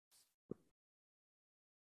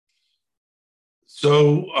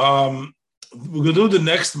We're going to do the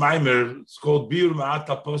next mimer. It's called Bir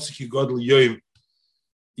Ma'ata Posiki Godel Yoim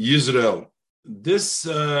Yisrael. These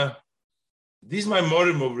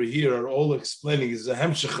Maimorim over here are all explaining, it's a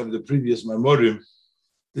hemshech of the previous Maimorim.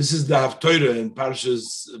 This is the Haftorah in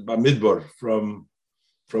Parshas Bamidbar from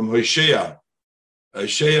Hosea.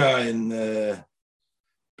 Hosea in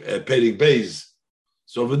Perik Beis.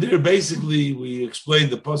 So over there, basically, we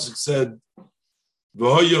explained, the Pasuk said,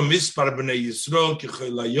 V'hoyo mispar b'nei Yisrael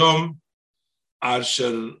k'chol hayom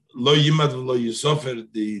asher lo yimad v'lo yisofer.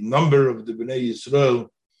 The number of the b'nei Yisrael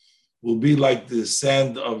will be like the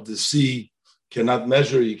sand of the sea. Cannot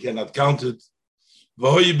measure, you cannot count it.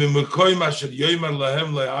 V'hoyo b'mekoyim asher yoymar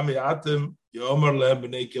lahem le'ami atem yomer lehem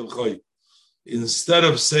b'nei kelchoy. Instead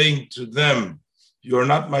of saying to them, you are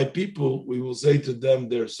not my people, we will say to them,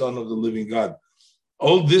 they're son of the living God.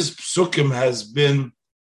 All this psukim has been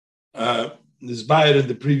inspired in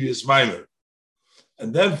the previous mimer.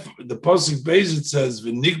 And then the Pasuk Beis, it says,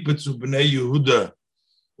 V'nikbetzu b'nei Yehuda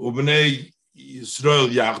u'b'nei Yisrael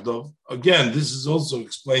yachdov. Again, this is also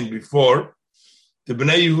explained before. The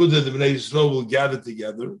b'nei Yehuda, the b'nei Yisrael will gather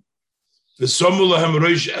together. V'somu lahem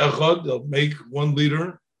roish echad, they'll make one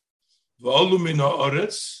leader. V'olu min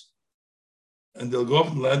ha'oretz, and they'll go up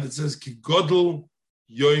in the land. It says, Ki godel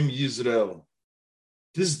yoim Yisrael.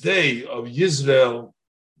 This day of Yisrael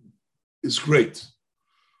is great.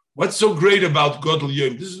 What's so great about Godel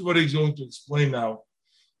Yom? This is what he's going to explain now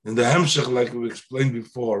in the Hemshech, like we explained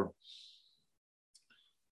before.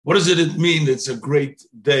 What does it mean? It's a great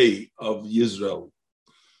day of Yisrael.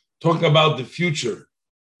 Talking about the future,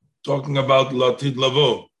 talking about Latid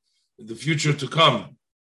Lavo, the future to come.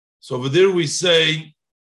 So over there we say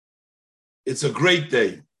it's a great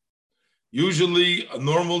day. Usually a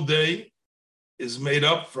normal day is made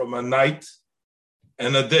up from a night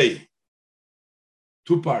and a day.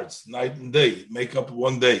 Two parts, night and day, make up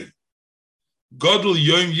one day. Godel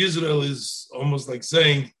Yom Yisrael is almost like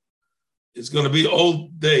saying it's going to be all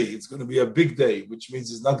day. It's going to be a big day, which means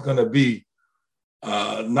it's not going to be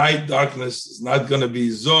night darkness. It's not going to be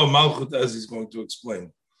Zoh Malchut, as he's going to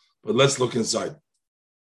explain. But let's look inside.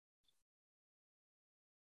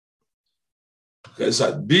 Okay,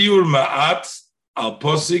 so Biur Ma'at al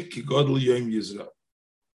Posik Ki Godel Yom Yisrael.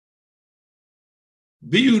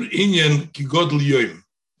 Biur Inyan Ki Godel Yom.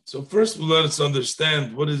 So first, let us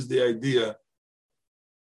understand what is the idea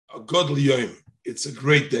of Godel Yom. It's a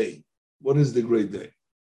great day. What is the great day?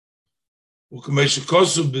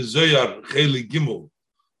 U'kameshikosu b'zoyar cheli gimel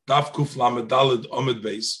daf kuf lamed daled omed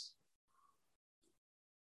beis.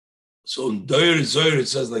 So in Zoyar it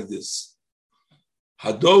says like this: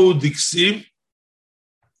 Hadou diksiv.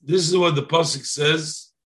 This is what the pasuk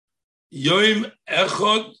says: Yom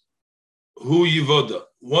echad hu yivoda.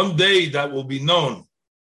 One day that will be known.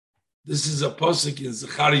 This is a pasuk in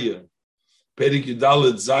Zechariah, Perik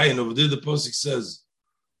Yudalet Zayin. Over there, the pasuk says,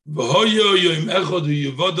 "V'hoyo yom echad hu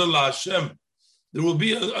yivoda laHashem." There will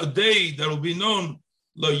be a day that will be known.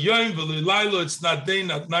 Lo yom v'lo laylo. It's not day,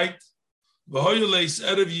 not night. V'hoyo leis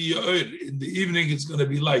erev yiyoir. In the evening, it's going to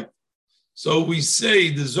be light. So we say,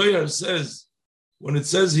 the Zohar says, when it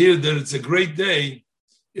says here that it's a great day,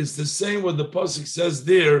 it's the same what the pasuk says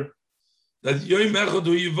there, that Yom Echad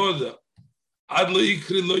Hu Yivoda, Ad Lo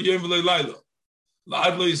Yikri Lo Yom V'Lo Layla,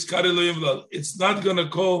 Ad Lo Yiskari Lo Yom V'Lo. It's not going to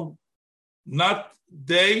call not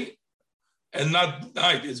day and not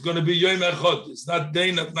night. It's going to be Yom Echad. It's not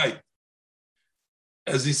day, not night.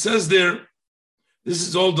 As he says there, this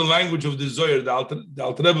is all the language of the Zohar. The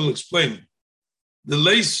Alter Rebbe will explain. The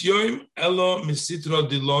Leis Yom Elo Misitra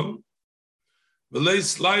Dilon,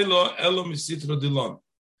 V'Leis Laylo Elo Misitra Dilon.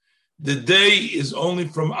 The day is only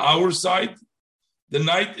from our side. The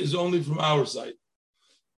night is only from our side.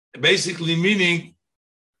 Basically meaning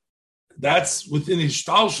that's within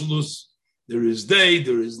Ishtalshalus. There is day,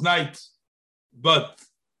 there is night. But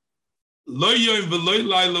Lo Yom V'Lo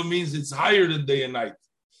Laylo means it's higher than day and night.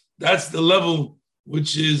 That's the level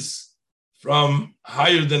which is from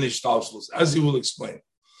higher than Ishtalshalus, as he will explain.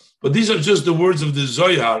 But these are just the words of the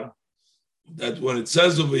Zohar, that when it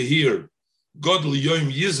says over here, Godel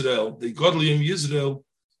Yom Yisrael, the Godel Yom Yisrael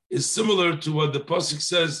is similar to what the pasuk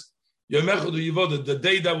says, Yom Echad Hu Yivoda, the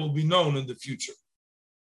day that will be known in the future.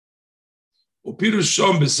 Upirush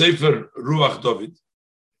Shom b'Sefer Ruach David.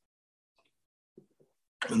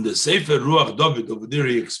 In the Sefer Ruach David, over there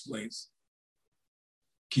he explains,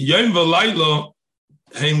 Ki Yom V'Laylo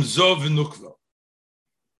Heim Zo V'Nukva.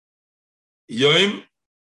 Yom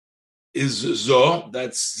is Zo,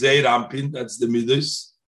 that's Zeir Ampin, that's the Midas.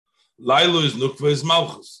 Laila is Nukva, is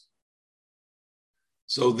Malchus.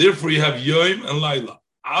 So therefore you have Yom and Laila.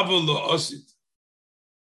 Ava lo osit.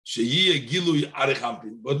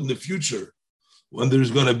 But in the future, when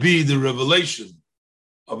there's going to be the revelation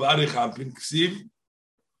of Arich Hampin, Ksiv,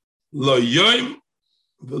 Lo Yoim,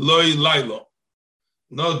 V'lo Lailo.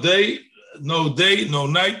 No day, no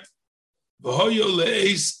night. V'hoyo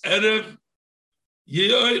le'eis erev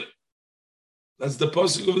ye'oir. That's the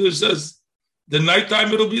pasuk over there says, the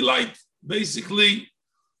nighttime it'll be light. Basically,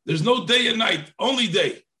 there's no day and night, only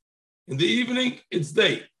day. In the evening, it's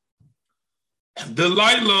day. The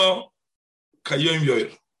laila kayom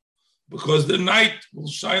yoir, because the night will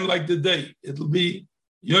shine like the day. It'll be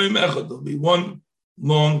yom echad. It'll be one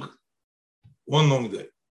long day.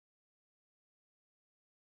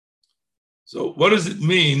 So, what does it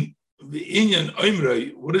mean? The inyan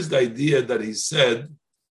oimrei. What is the idea that he said?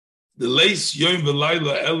 The leis yom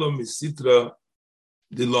v'layla elo misitra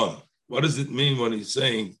dilon. What does it mean when he's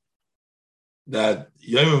saying that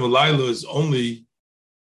yom v'layla is only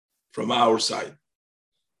from our side?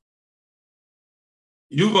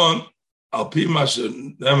 Yuvon al pi masha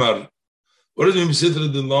nemar. What does it mean misitra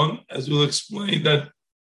dilon? As we'll explain that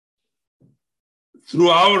through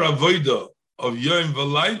our avodah of yom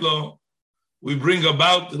v'layla, we bring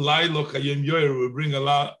about the layla kayom yoyer. We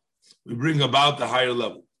bring about the higher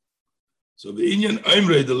level. So the inyan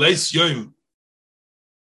oimrei the leis yom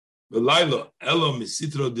v'layla elo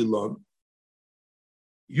misitra dilon.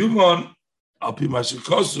 Yuvon al pi masha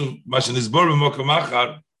kosu masha nizbor b'mokam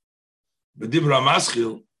achar b'dibra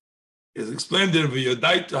maschil is explained there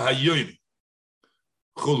v'yodaita hayoim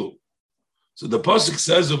chulu. So the pasuk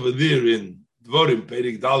says over there in Dvorim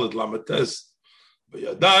Perik Dalet Lamates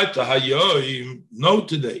v'yodaita hayoim, know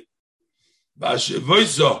today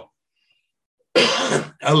v'ashevoiso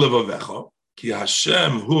elevavecha ki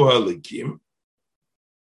Hashem hu halikim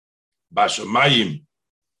b'ashamayim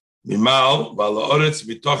mimal v'ala'oretz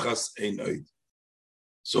mitochas ein oid.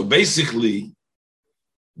 So basically,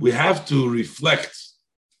 we have to reflect,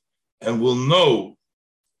 and we'll know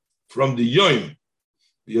from the Yom,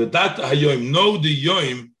 Yodat HaYom, know the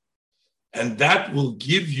Yom, and that will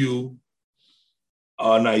give you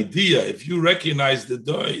an idea. If you recognize the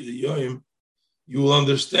Yom, you will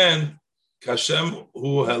understand Kashem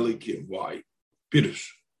Hu Helikim. Why? Pirush.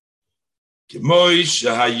 K'moi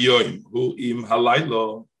shehaYom Hu im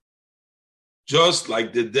halaylo. Just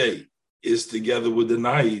like the day is together with the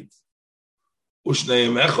night,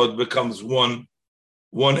 Ushneim Echad becomes one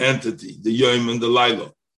entity. The Yom and the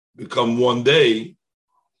Laila become one day.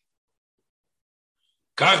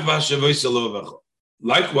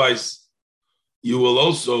 Likewise, you will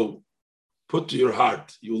also put to your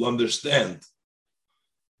heart, you will understand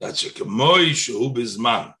that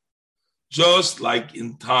just like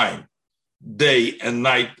in time, day and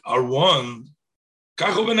night are one,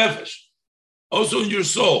 also in your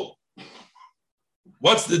soul.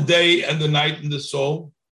 What's the day and the night in the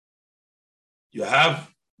soul? You have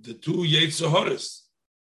the two Yetzer Haras.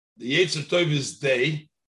 The Yetzer Tov is day,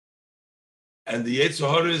 and the Yetzer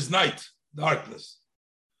Hara is night, darkness.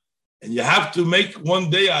 And you have to make one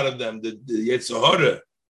day out of them. The Yetzer Hara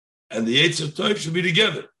and the Yetzer Tov should be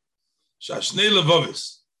together. Shashnei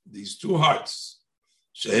Levavis, these two hearts.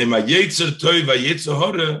 Shehem HaYetzer Tov HaYetzer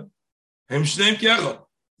Hara, Hem Shneim K'echad.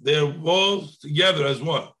 They're all together as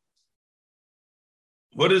one.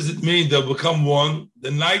 What does it mean? They'll become one.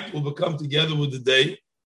 The night will become together with the day.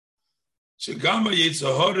 Shegam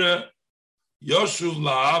HaYetzer Hara Yoshuv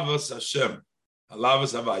La'avas Hashem,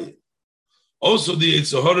 Halavas Havaya. Also, the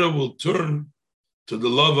Yetzer Hara will turn to the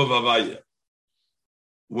love of Havaya.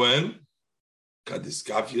 When?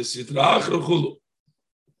 Kadiskafya Sitra Achra Chulu.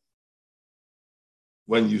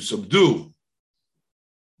 When you subdue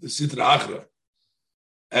the Sitra Achra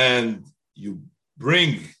and you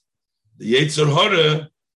bring the Yetzer Hara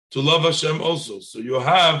to love Hashem also. So you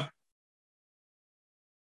have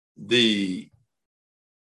the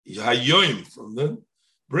Hayoim from them.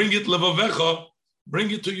 Bring it levavecha,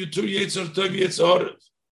 bring it to you two Yetzer Tov Yetzer Hara.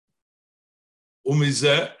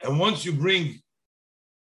 Umizeh, and once you bring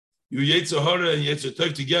your Yetzer Hara and Yetzer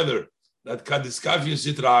Tov together, that Kadiskafya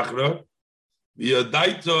Sitra Achra,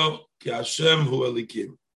 v'yadaito ki Hashem hu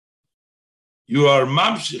elikim. You are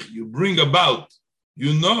mamshich, you bring about,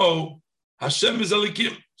 you know Hashem is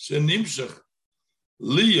elikim. Shenimshach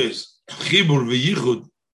liyos chibur v'yichud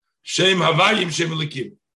shem havayim shem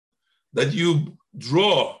elikim. That you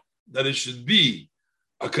draw, that it should be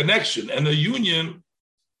a connection and a union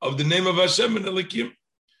of the name of Hashem and elikim.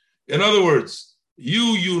 In other words,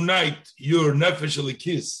 you unite your nefesh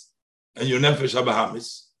elikis and your nefesh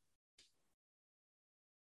habahamis.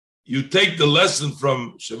 You take the lesson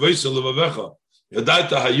from Shavos Levavecha,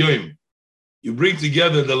 Yadata Hayoim. You bring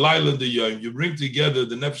together the Laila and the Yom. You bring together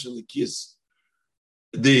the Nefesh Elikis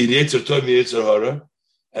the Yetzer Tov, the Yetzer Hara,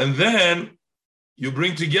 and then you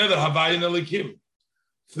bring together Havaya and Elikim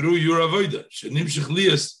through your avodah. Shenimshich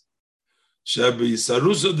liyas shebi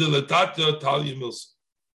sarusa dilatata tal yemilsa.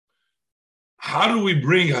 How do we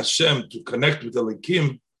bring Hashem to connect with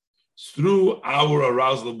Elikim? Through our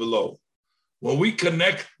arousal below. When we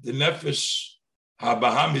connect the Nefesh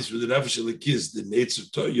HaBahamis with the Nefesh Elikis, the Yetzer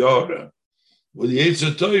Tov Yahara, with the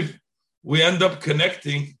Yetzer Tov, we end up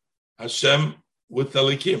connecting Hashem with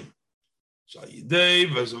Elikim.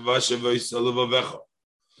 Through Hashivay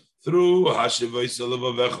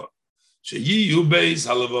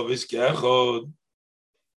Salavavecha.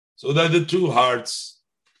 So that the two hearts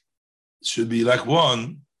should be like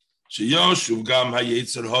one. Sheyoshuv Gam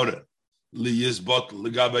HaYetzer Hara. So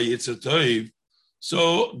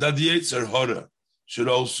that the Yetzer Hara should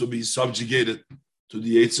also be subjugated to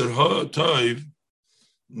the Yetzer Tov.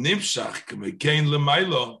 Nimshach k'mekein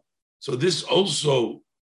l'maylo. So this also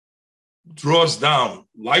draws down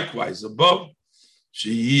likewise above.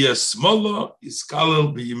 She'iyah smola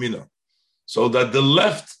iskalel b'yamina. So that the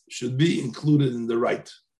left should be included in the right.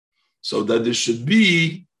 So that there should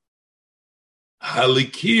be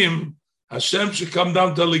halikim. Hashem should come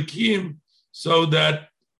down to Elikim, so that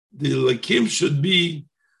the Elikim should be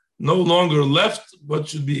no longer left, but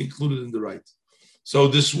should be included in the right. So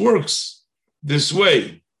this works this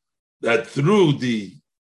way, that through the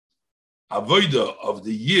avodah of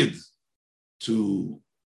the Yid to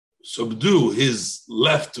subdue his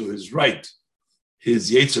left to his right, his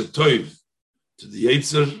Yetzer Tov to the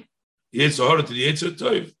Yetzer Hara to the Yetzer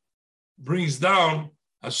Tov, brings down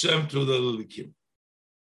Hashem to the Elikim.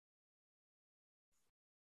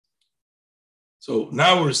 So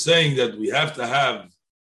now we're saying that we have to have,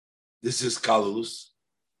 this is Kalus,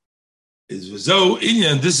 is Vizo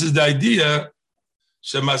Inyan, this is the idea,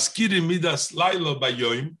 Shemaskiri Midas Lailo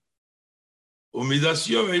Bayoim, Umidas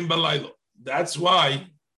Yoim Balaylo. That's why,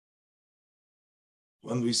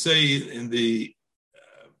 when we say in the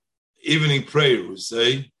evening prayer, we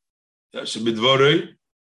say, Shebidvorei,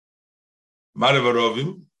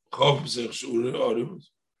 Marevarovim, Chof B'sech Shuri Orim,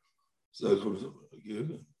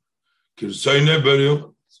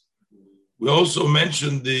 we also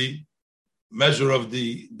mentioned the measure of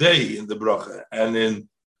the day in the bracha, and in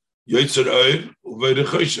Yetzer Oir Uvei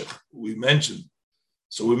Choshech we mentioned.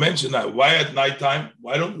 So we mentioned that. Why at nighttime?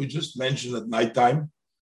 Why don't we just mention at nighttime?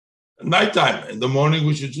 At nighttime. In the morning,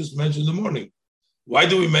 we should just mention the morning. Why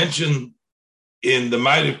do we mention in the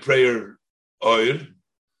Ma'ariv prayer Oir?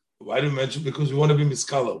 Why do we mention? Because we want to be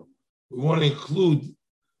miskalo. We want to include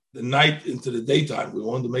the night into the daytime. We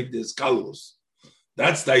want to make this kalos.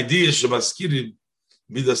 That's the idea, Shemaskirim,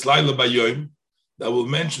 Midas Laila Bayoim, that will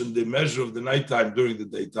mention the measure of the nighttime during the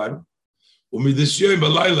daytime. Umidas Yoim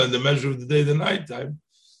Balayla, and the measure of the day, the nighttime.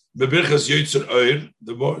 Bebirchas Yetzer Oir,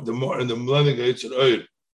 the more in the millennium Yetzer Oir,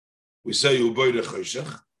 we say Uboy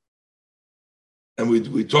Choshech, and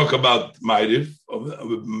we talk about Ma'ariv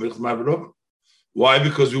of. Why?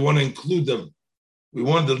 Because we want to include them. We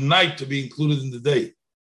want the night to be included in the day.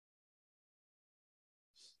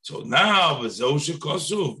 So now,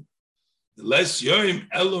 the less Yoim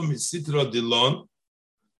Elo Misitra Dilon,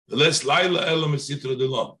 the less Laila Elo Misitra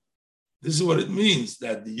Dilon. This is what it means,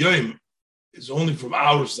 that the Yoim is only from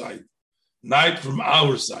our side, night from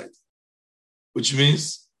our side, which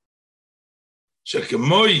means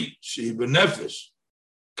Shekemoi Shehi Benefesh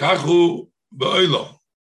Kachu Be'olam.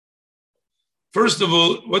 First of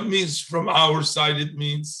all, what means from our side? It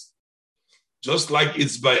means just like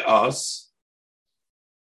it's by us,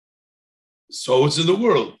 so it's in the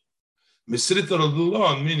world. Misrita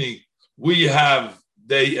Radulon, meaning we have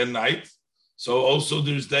day and night, so also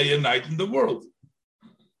there's day and night in the world.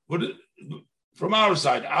 From our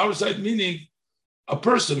side meaning a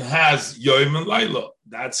person has Yom and Laila.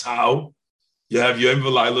 That's how you have Yom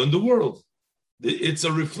and Laila in the world. It's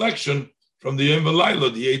a reflection from the Yom and Laila,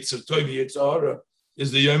 the Yetzer Tov, the Yetzer Hara,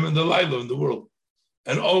 is the Yom and the Laila in the world.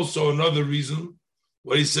 And also another reason,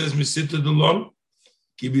 what he says, Misita Delon,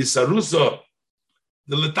 Kibi Sarusa,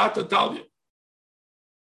 the Letata Talia.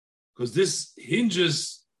 Because this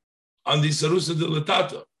hinges on the Sarusa de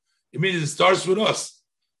Letata. It means it starts with us.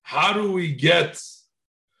 How do we get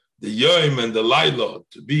the Yom and the Laila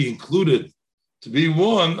to be included, to be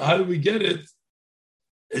one? How do we get it?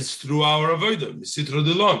 It's through our Avodah, Misitra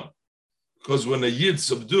Delon. Because when a Yid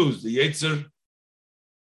subdues the Yetzer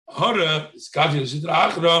Hara,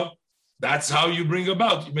 that's how you bring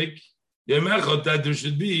about. You make Yom Echad that there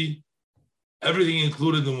should be everything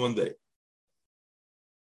included in one day.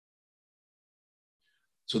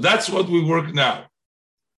 So that's what we work now.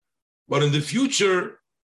 But in the future,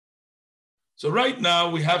 so right now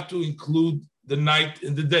we have to include the night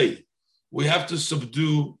in the day. We have to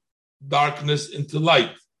subdue darkness into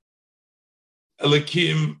light.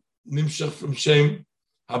 Elikim nimshach from Shem,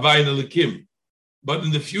 Havayin Elikim. But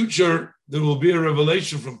in the future, there will be a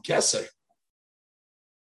revelation from Keser.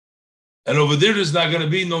 And over there's not going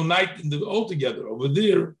to be no night altogether. Over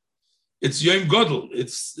there, it's Yom Gadol.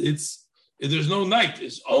 There's no night.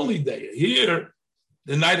 It's only day. Here,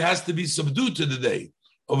 the night has to be subdued to the day.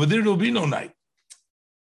 Over there will be no night.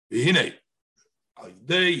 It's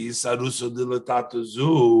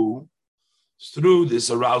through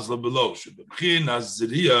this arousal below.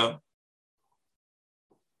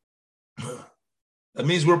 That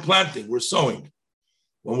means we're planting, we're sowing.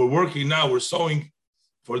 When we're working now, we're sowing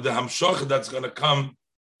for the hamshach that's going to come.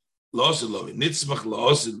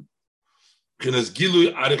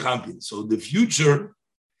 So the future,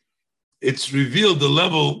 it's revealed the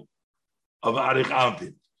level of Arich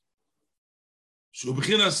Ampin.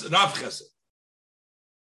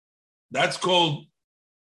 That's called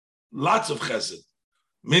lots of chesed.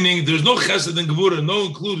 Meaning there's no chesed in Gevurah, no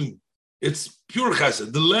including. It's pure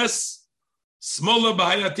chesed. The less, smaller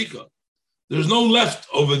Bahayatika. There's no left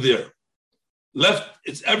over there. Left,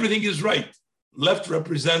 everything is right. Left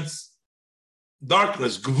represents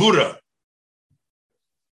darkness, Gevurah.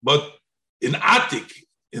 But in Atik,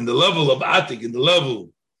 in the level of Atik, in the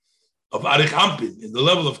level of Arich Ampin, in the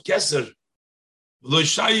level of Keser,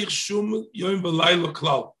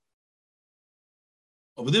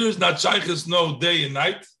 over there is not shaykhs no day and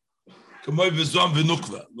night.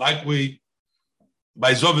 Like we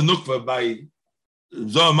by Zov and Nukva, by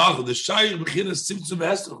Zov Malchut, the shaykh beginnes Tzimtzum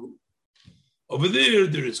Hester. Over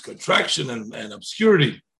there is contraction and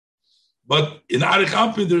obscurity. But in Arich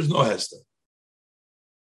Ampin, there is no Hester.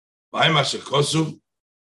 V'ayim asher kosuv,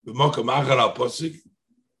 b'mokam achar al posik,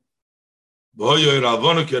 v'hoyo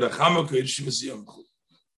iralvonu kerachamo ke'yishim yomchu.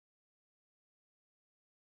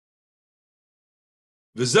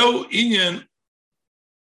 V'zeu inyan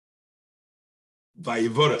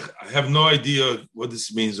vayivorech. I have no idea what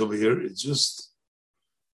this means over here. It's just,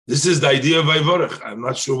 this is the idea of vayivorech. I'm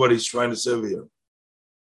not sure what he's trying to say over here.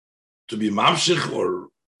 To be mamshich or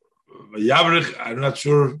vayavrech, I'm not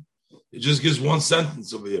sure. It just gives one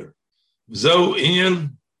sentence over here. V'zeu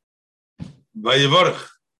inyan vayivorech.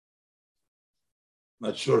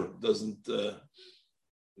 Not sure. It doesn't.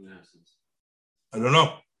 I don't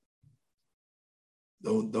know.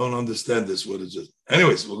 Don't understand this. What is it?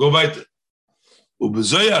 Anyways, we'll go weiter.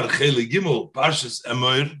 Ubezoyar Cheli Gimel Parshas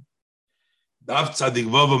Emoir Daf Tzadik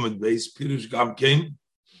Vava mit Beis Pirush Gam Kein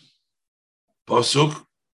Pasuk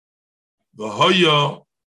V'hoyo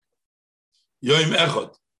Yoim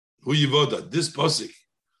Echad Hu Yivoda. This pasuk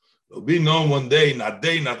will be known one day, not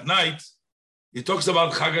night. He talks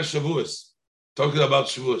about Chag HaShavuos, talking about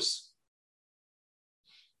Shavuos.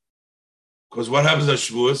 Because what happens at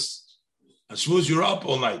Shavuos? At Shavuos, you're up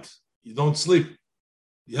all night. You don't sleep.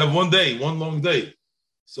 You have one day, one long day.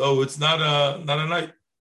 So it's not a night.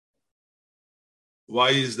 Why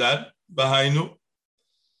is that? Because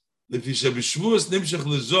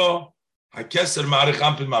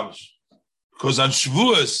on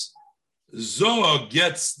Shavuos, Zohar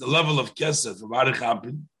gets the level of Keser from Arich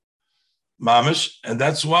Ampin, Mamish, and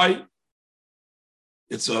that's why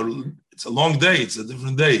it's a long day. It's a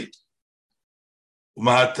different day. For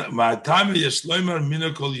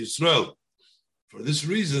this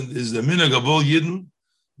reason, is the minhag of all Yidden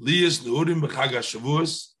liyas neurim b'chag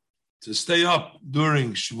HaShavuos, to stay up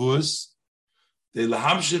during Shavuos. They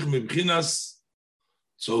lahamshich mibchinas,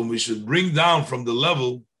 so we should bring down from the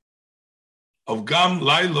level of gam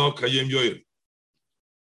lailo kayem yoyim.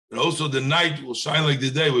 And also the night will shine like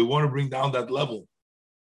the day. We want to bring down that level.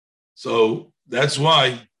 So that's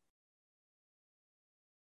why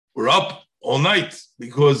we're up all night,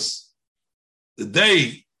 because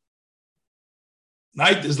the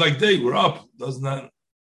night is like day, we're up, doesn't that?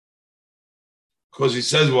 Because he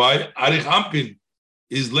says why? Arich Ampin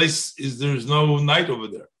is less, there's no night over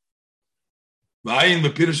there. V'ayin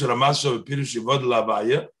bepirush Ramasha bepirush Yivod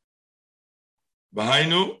Lavaya.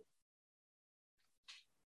 V'hainu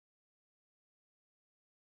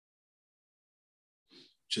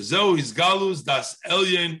Shezeu is galus das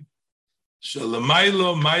elyon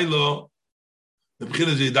shalamaylo maylo.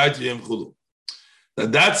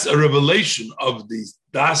 That's a revelation of the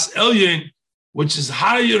Das Elyon, which is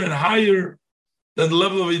higher and higher than the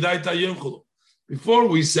level of Yidaita Yom Chulu. Before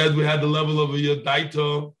we said we had the level of a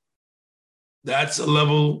Yidaita, that's a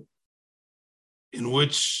level in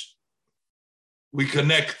which we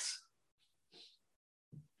connect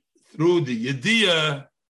through the Yediyah,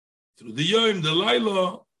 through the Yom, the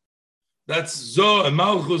Laila, that's Zoh and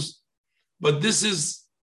Malchus, but this is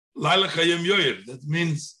Laila Kayim Yoyer. That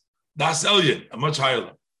means Das Elyon, a much higher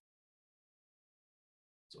level.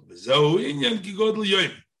 So Bezehu Inyan Ki Godel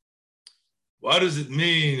Yoyim. What does it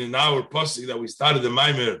mean in our pasuk that we started the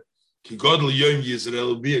Maimer? Ki Godel Yoyim Yisrael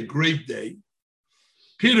will be a great day.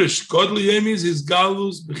 Pirush Godel Yoyim is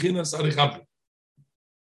Galus Bechinas Arichampin.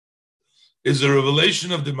 Is a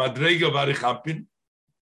revelation of the Madrega of Arichampin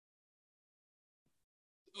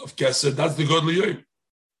of Keser. That's the Godel Yoyim.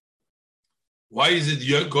 Why is it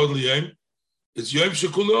Godel Yoyim? It's Yoyim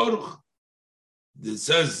Shekul Oruch. It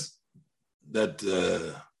says that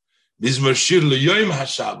Mizmor Shir LeYoyim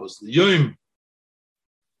HaShabbos LeYoyim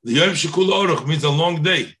Shekul Oruch means a long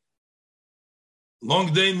day.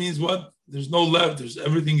 Long day means what? There's no left.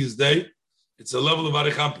 Everything is day. It's a level of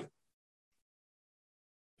Arichampin.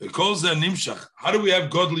 It calls that Nimshach. How do we have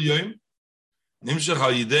Godel Yoyim? Nimshach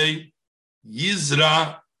Al Yidei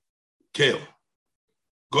Yizra Kel.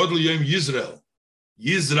 Godel Yoyim Yisrael.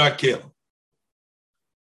 Yizra Kel.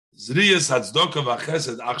 Zriyas Hatzdokah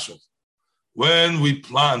V'Chesed Achshav. When we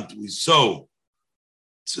plant, we sow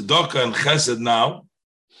tzedakah and chesed now.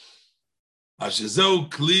 Ashezeu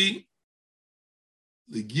kli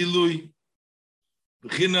legilui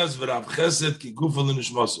b'chinas v'rav chesed ki gufa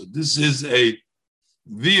l'nishmaso. This is a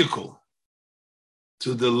vehicle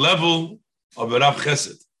to the level of a Rav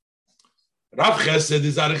Chesed. Rav Chesed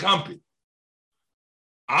is Arichampin.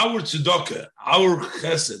 Our tzedakah, our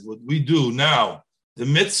chesed, what we do now, the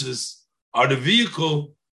mitzvahs are the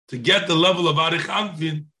vehicle to get the level of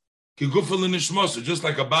Arichampin, just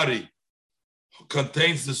like a body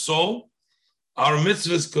contains the soul, our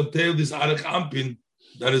mitzvahs contain this Arichampin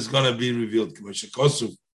that is going to be revealed.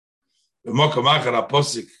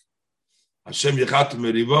 Hashem yechatu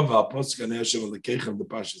meriva v'aposik anei Hashem alekechem the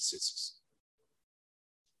Pasha Tzitzis.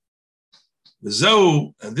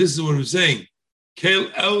 And this is what we're saying.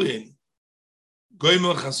 Keil Elyon,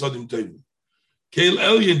 goymel chasodim tovim. Keil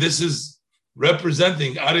Elyon, this is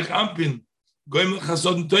representing Arichampin, goymel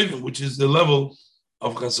chasodim tovim, which is the level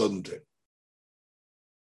of chasodim tovim.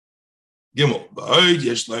 Gimel, v'hoyd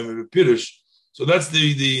yesh laim v'pirush. So that's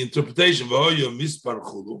the interpretation. V'hoyo mispar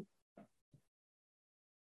chulu.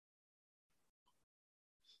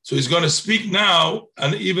 So he's going to speak now,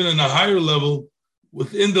 and even in a higher level,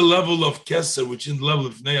 within the level of Keser, which is the level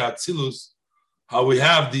of Nei Atzilus, how we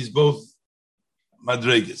have these both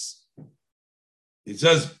madregas. It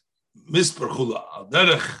says, Mispar Chula, al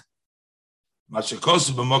derech,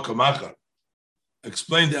 mashakosu b'mokam achar,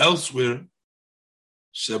 explained elsewhere,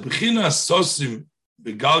 shebechina sosim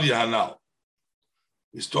begal yahanal.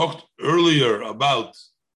 We talked earlier about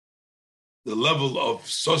the level of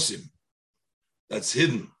sosim that's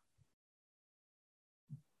hidden.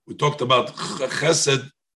 We talked about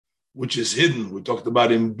chesed, which is hidden. We talked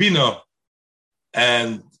about in bina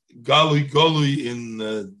and galui in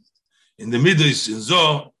the midas in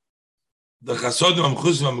zo. The chasodim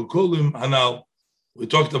amchusim amukulim hanal. We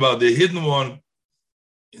talked about the hidden one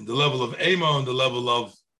in the level of ema and the level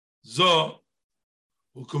of zo.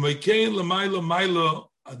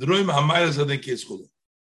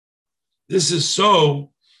 This is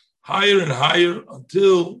so higher and higher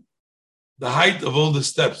until the height of all the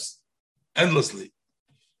steps, endlessly.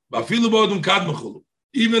 Even in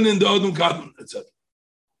the Odom Kadmon, etc.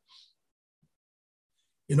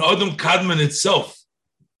 In Odom Kadmon itself,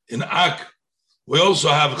 in Ak, we also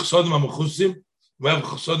have Chsodim HaMechusim, we have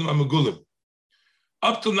Chsodim HaMegulim.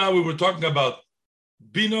 Up till now, we were talking about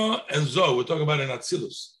Bina and Zoh, we're talking about in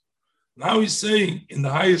Atzilus. Now he's saying, in the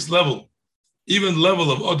highest level, even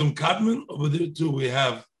level of Odom Kadmon, over there too, we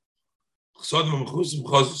have Chsodim HaMechusim,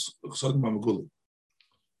 Chsodim HaMegulim.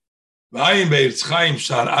 V'ayim be'Eretz Chaim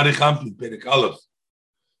shar Arichampin Perek Aleph,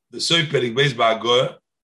 v'soy Perek Beis ba'Agoya,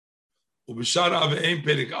 u'b'shar Aveim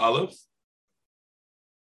Perek Aleph,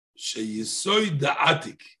 she'yisoy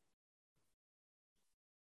da'atik.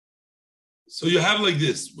 So you have like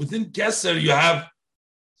this. Within Keser, you have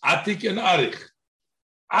Atik and Arich.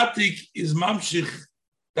 Atik is Mamshich,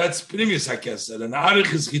 that's Primis HaKeser, and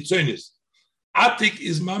Arich is Chitzonis. Atik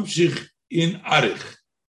is Mamshich in Arich.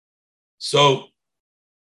 So,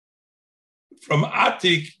 from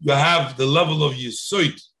Atik, you have the level of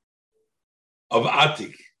Yisoid of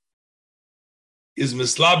Atik. Is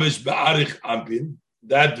Mislabish Be'arich Ampin,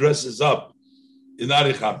 that dresses up in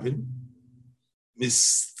Arich Ampin.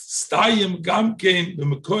 Mistayim Gamkein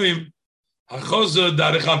B'Mekoyim HaChozer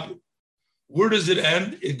D'Arich Ampin. Where does it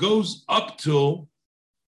end? It goes up to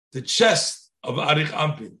the chest of Arich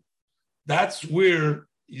Ampin. That's where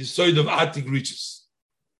Yisoid of Atik reaches.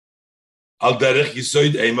 Al derech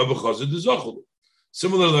Yisoid Ema b'Chozer D'Zochel.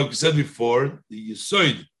 Similarly, like we said before, the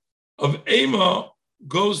Yisoid of Ema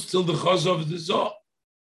goes till the Chozer of the Zoh.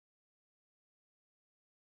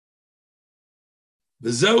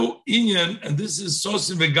 V'zeu inyan, and this is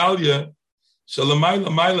sosim vegalia shalamayla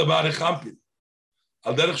mayla b'arich ampin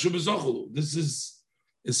al derech shu b'zochulu. This is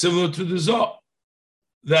similar to the Zoh,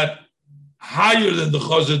 that higher than the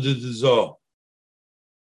chazar of the Zoh,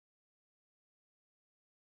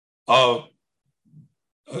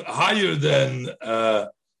 higher than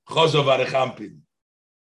chazar b'arich ampin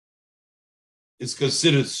is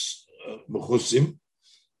considered mechusim,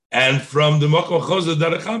 and from the makom chazar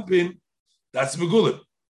derech ampin, that's megulim.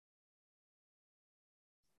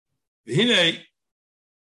 V'hinei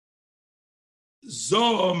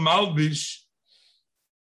Zoh malbish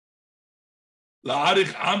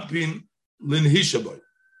la'arich ampin linhishaboy.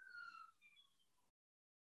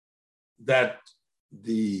 That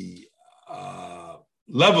the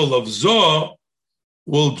level of Zoh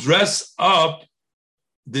will dress up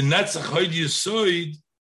the netzach hoid yisoid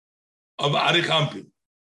of arich ampin.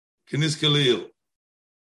 Kenis kelil.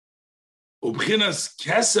 Ubchinas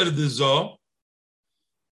keser de Zoh.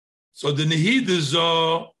 So the nehi de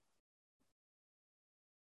Zoh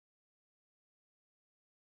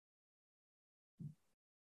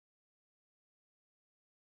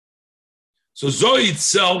so Zoh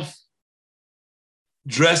itself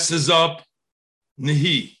dresses up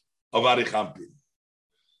nehi of arich ampin.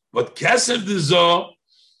 But keser de Zoh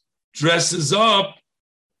dresses up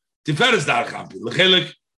tiferes darich ampin.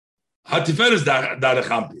 L'chelik ha tiferes darich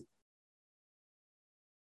ampin.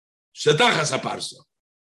 Shetachas ha-parsa,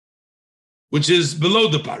 which is below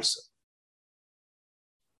the parsa.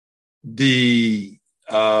 The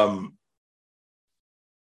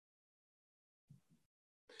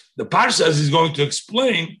parsa, as he's going to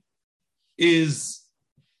explain, is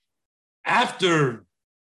after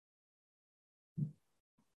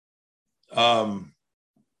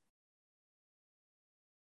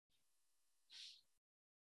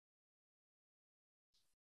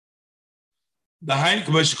the hainu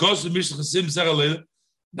k'mashikos l'mish chasim seralel,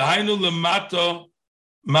 the hainu lemato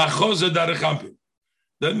machoza darich ampin.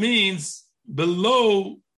 That means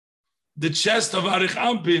below the chest of arich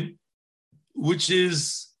ampin, which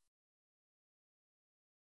is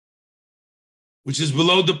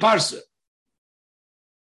below the parsa.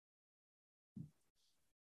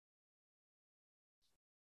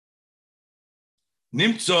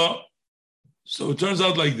 Nimtzo, so it turns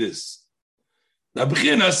out like this. The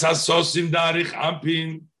b'chinas hasosim darich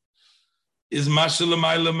ampin is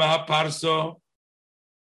mashalamayla mahaparso.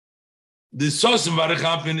 The sosim darich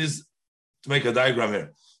ampin is, to make a diagram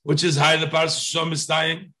here, which is high in the parsa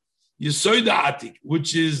shomistayim. Yisoid atik,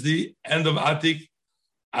 which is the end of atik.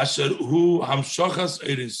 Asher hu hamshochas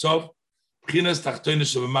eirin sof b'chinas tachtoyne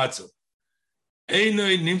shebematzel.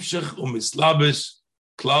 Einoi nimshach umislabish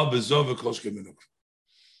klal bezov v'klosh kemenuk.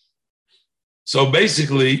 So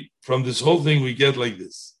basically, from this whole thing, we get like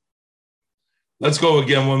this. Let's go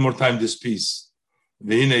again one more time, this piece.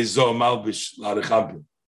 V'hinei Zoh malbish la'arich ampin.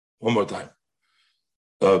 One more time.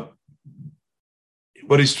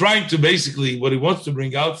 What he's trying to basically, what he wants to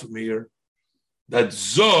bring out from here, that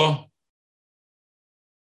Zoh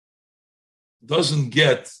doesn't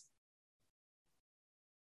get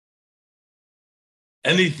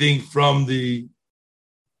anything from the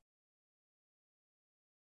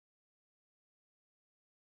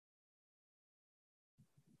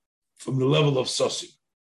level of sosim.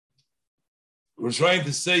 We're trying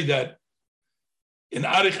to say that in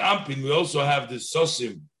arich ampin we also have the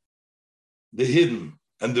sosim, the hidden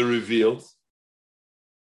and the revealed,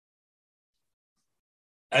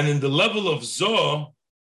 and in the level of Zoh,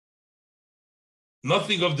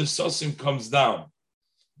 nothing of the sosim comes down,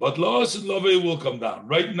 but laos and love will come down.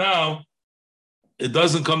 Right now, it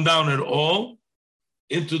doesn't come down at all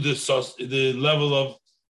into the level of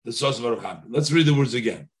the sosim arich ampin. Let's read the words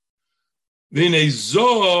again. V'nei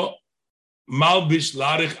Zoh malbish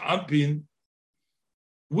la'arich ampin.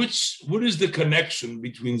 What is the connection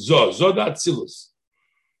between Zoh? Zoh d'Atzilus.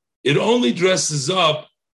 It only dresses up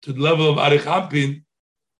to the level of arich ampin.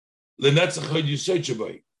 Lenetzach hoid yisoid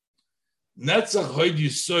shabai. Netzach hoid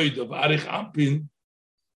yisoid of arich ampin,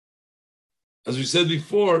 as we said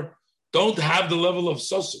before, don't have the level of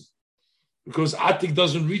sosim because atik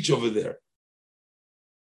doesn't reach over there.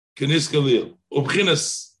 Kenis galil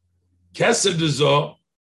ubchinas. Keser de Zoh,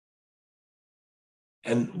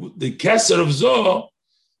 and the Keser of Zoh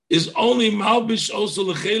is only malbish also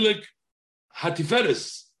lechelik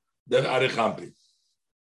hatiferes der arich ampin.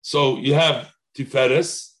 So you have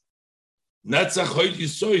tiferes, netzach hoid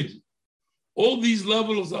yisoid. All these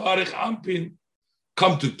levels of arich ampin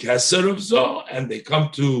come to Keser of Zoh, and they come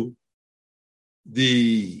to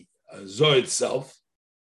the Zoh itself.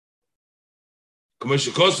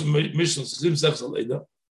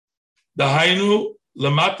 The Hainu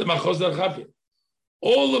lamata machos Arich Anpin.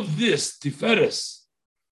 All of this tiferes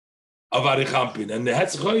of Arich Anpin and the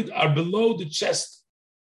Hetzechoid are below the chest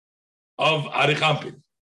of Arich Anpin.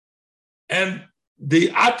 And the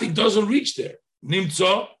Atik doesn't reach there.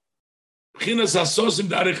 Nimtzo, Pchinas HaSosim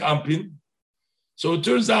de Arich Anpin. So it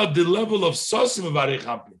turns out the level of Sosim of Arich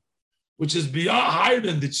Anpin, which is beyond, higher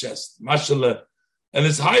than the chest, mashallah, and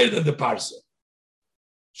it's higher than the Parsa.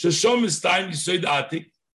 Sheshom is time Yisoid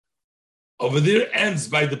Atik. Over there ends,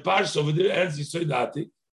 by the Parsa, over there ends Yisoid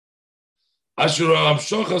Atik. Ashur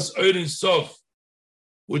Amshochas Oirin Sof,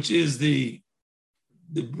 which is the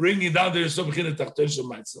bringing down the Sof B'china Tachton Shel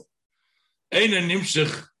Maitzel.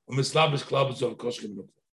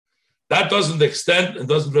 That doesn't extend and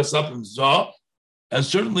doesn't dress up in Zoh, and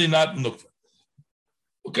certainly not in Nukva.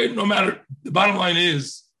 Okay, no matter. The bottom line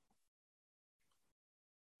is,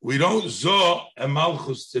 we don't Zoh and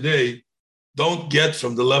Malchus today don't get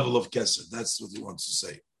from the level of Keser. That's what he wants to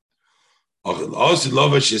say.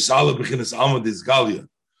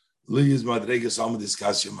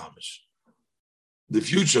 The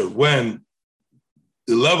future, when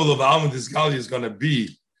the level of Alma Disgalia is going to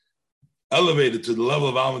be elevated to the level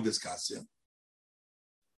of Alma Disgalia.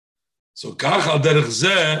 So, Kach al derech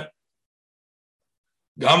zeh,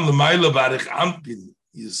 gam l'mayla barich Anpin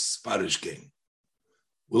is parish king.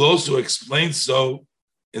 Will also explain so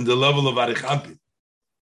in the level of Arich Anpin.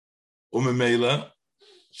 Umemela,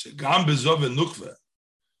 shegam bezov v'nukva,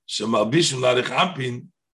 shemalbishim l'Arich Anpin,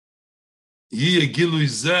 yiyeh gilui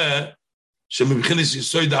zeh, shemibchinis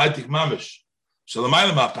yisoy da'atik mamish. In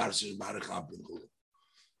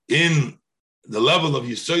the level of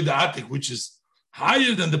Yisoid Atik, which is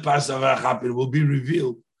higher than the Parsa of Arich Anpin, will be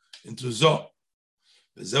revealed into Zoh.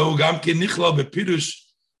 And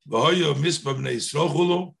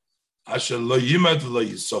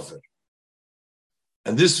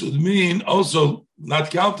this would mean also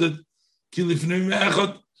not counted.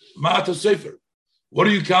 What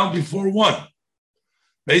do you count before one?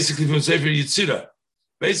 Basically, from Sefer Yitzira.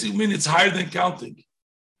 Basically, mean it's higher than counting.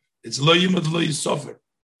 It's lo yimad lo yisofer.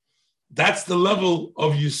 That's the level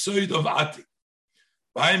of Yisoid of Atik.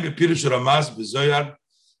 Ba'im bepirush Ramaz bezoyar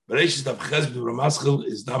bereishis av ches b'Ramaschil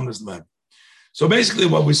is damnas man. So basically,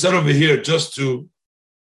 what we said over here, just to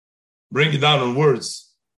bring it down in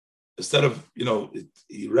words, instead of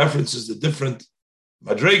he references the different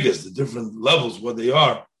madregas, the different levels, what they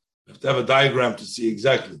are. You have to have a diagram to see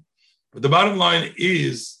exactly. But the bottom line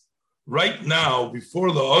is, right now,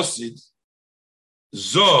 before the Osid,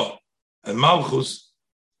 Zoh and Malchus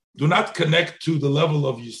do not connect to the level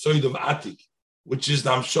of Yisoid of Atik, which is the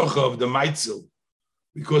Amshocha of the Maitzel,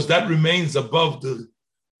 because that remains above the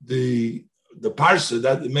Parsa,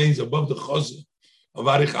 that remains above the Chozeh of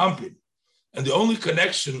Arich Anpin. And the only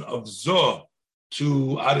connection of Zoh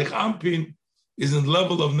to Arich Anpin is in the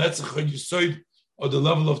level of Netzach Yisoid or the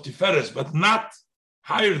level of Tiferes, but not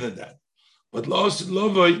higher than that. But La'osid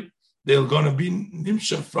Lovoi, they're going to be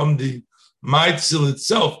nimshach from the Maitzel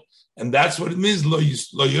itself. And that's what it means, lo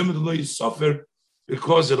yomid lo yisofer,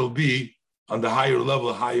 because it'll be on the higher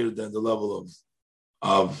level, higher than the level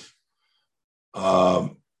of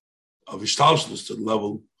Ishtalshlus, to the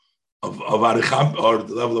level of Aricham, or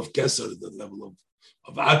the level of Keser, the level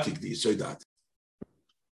of Atik, the Yisoid Atik.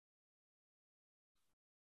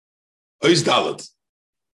 Ois Dalet.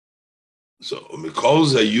 So, Mikol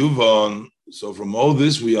Zayuvon. So from all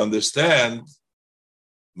this, we understand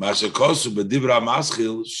Mashakosu Bedibra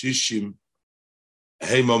Maschil Shishim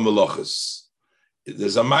Heimo Melochas.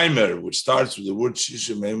 There's a mimer which starts with the word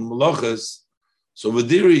Shishim Heimo Melochas. So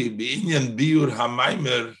Vadiri B'inyan Biur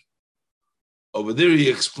HaMaimer, over there he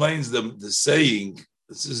explains the saying,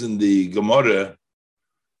 this is in the Gemara,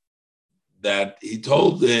 that he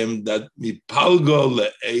told him that Mipalgo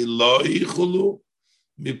le'eloi chulu,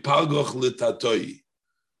 Mipalgoch le'tatoi.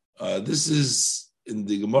 This is in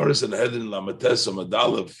the Gemara Sanhedrin Lamates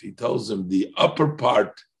Amadalev. He tells him the upper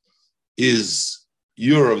part is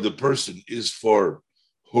of the person is for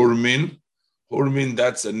Hurmin. Hurmin,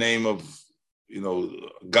 that's a name of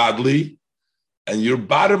godly, and your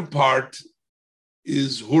bottom part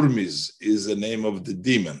is Hurmiz, is the name of the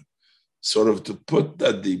demon. Sort of to put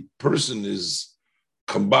that the person is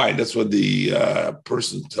combined. That's what the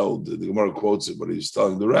person told. The Gemara quotes it, but he's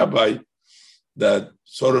telling the rabbi that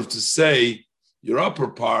sort of to say your upper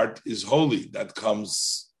part is holy, that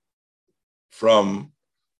comes from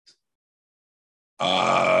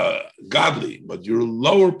godly, but your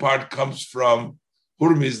lower part comes from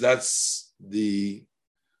Hurmiz, that's the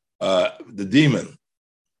demon.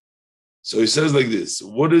 So he says like this,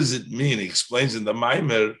 what does it mean? He explains in the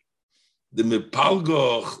Maimer, the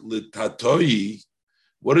Mepalgoch Litatoi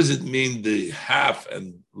What does it mean, the half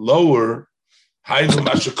and lower?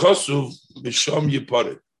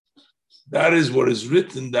 That is what is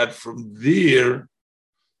written, that from there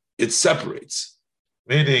it separates.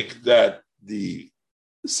 Meaning that the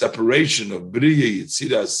separation of Bria,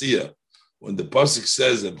 Yitzira, Asiya, when the Pasuk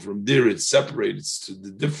says that from there it separates to the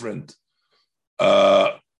different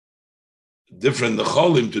Necholim,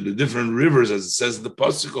 to the different rivers, as it says in the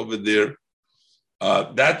Pasuk over there,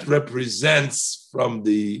 that represents from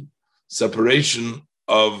the separation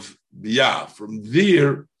of Biyah. From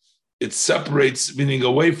there, it separates, meaning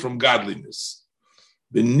away from godliness.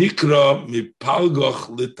 Benikra mipalgoch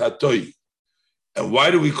litatoi. And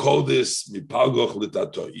why do we call this mipalgoch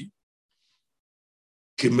litatoi?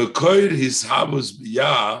 Kimekoir his habus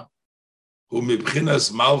Biyah, hu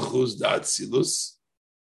mibchinas malchus da atzilus.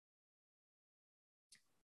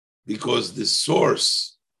 Because the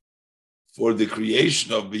source for the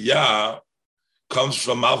creation of Biyah comes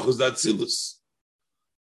from Malchus Datzilus.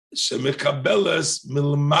 Shemekabeles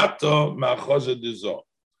milmato ma'choza dizo.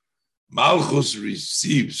 Malchus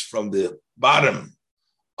receives from the bottom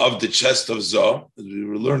of the chest of Zoh, as we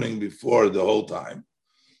were learning before the whole time.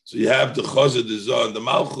 So you have the choza dizo, and the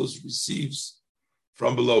Malchus receives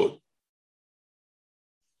from below it.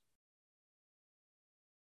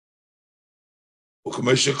 So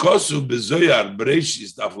over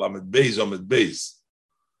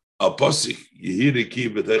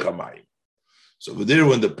there,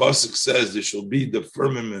 when the pasuk says there shall be the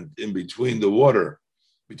firmament in between the water,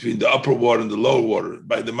 between the upper water and the lower water,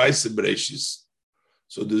 by the Maaseh Bereshis.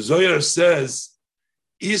 So the Zohar says,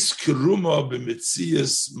 "Is keruma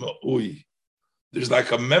b'mitzias ma'ui." There's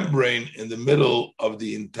like a membrane in the middle of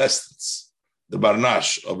the intestines, the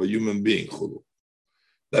barnash of a human being.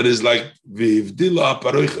 That is like vivdila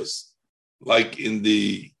paroichas, like in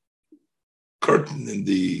the curtain in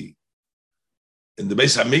the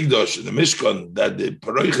Beis Hamikdash, in the Mishkan, that the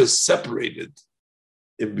paroichas separated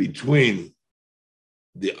in between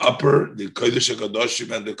the upper, the kodesh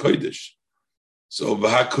hakadoshim, and the kodesh. So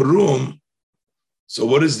v'hakurum. So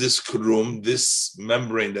what is this kurum? This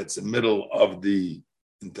membrane that's in the middle of the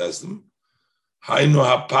intestine. Hainu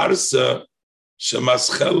haparsa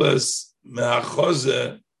shemascheles.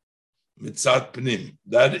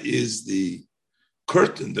 That is the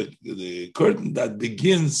curtain, the curtain that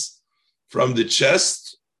begins from the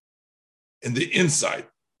chest and the inside.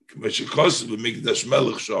 So the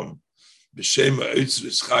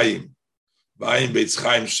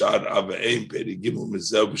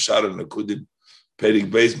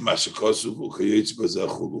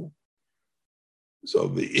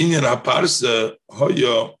Inyan HaParsa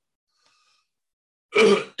Hoyo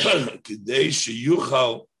Kidei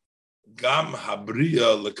Sheyuchal Gam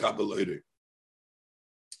Habriya Lekabel Oirei.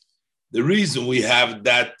 The reason we have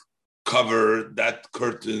that cover, that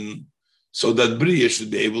curtain, so that Bria should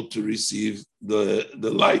be able to receive the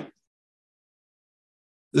light.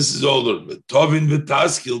 This is older. Tovin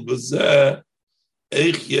v'taskil b'zeh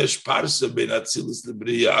eich yesh parsa ben atzilis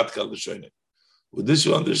lebriya ad kal l'shoyne. With this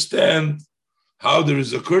you understand how there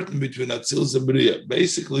is a curtain between Atzilus and Bria,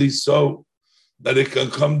 basically so that it can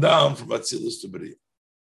come down from Atzilus to Bria.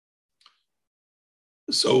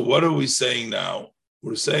 So what are we saying now?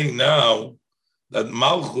 We're saying now that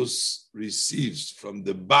Malchus receives from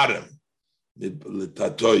the bottom,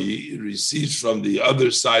 Tatoi receives from the other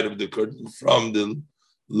side of the curtain, from the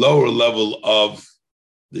lower level of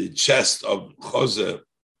the chest of Chozeh,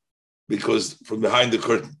 because from behind the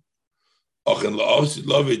curtain. But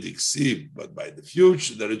by the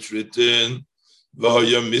future that it's written, in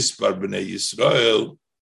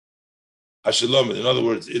other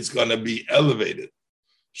words, it's going to be elevated.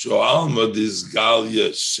 What is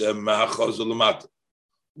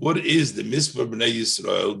the Mispar B'nai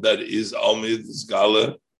Yisrael that is Almid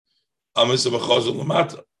Zgala Amis Amachazol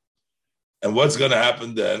Lamata? And what's going to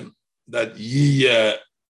happen then? That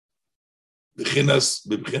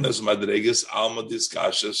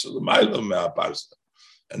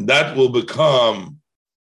and that will become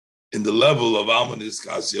in the level of Alma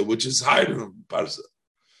Diskasya, which is higher than Parsa.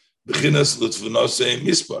 Bechinas Lutzvanosei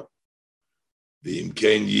Mispar. So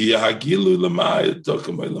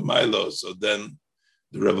then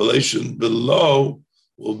the revelation below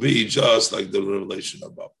will be just like the revelation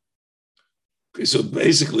above. Okay, so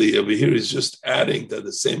basically over here is just adding to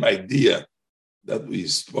the same idea that we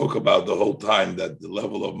spoke about the whole time, that the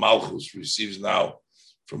level of Malchus receives now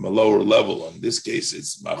from a lower level. In this case,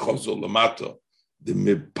 it's Machozo Lamato, the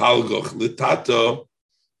Mipalgoch Litato.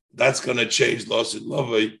 That's going to change Losid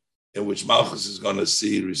Lovei, in which Malchus is going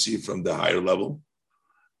to receive from the higher level.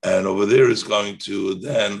 And over there is going to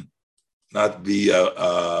then not be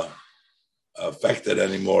a affected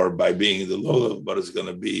anymore by being in the low level, but it's going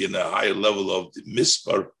to be in a higher level of the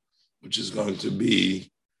mispar, which is going to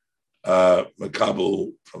be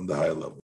makabel from the higher level.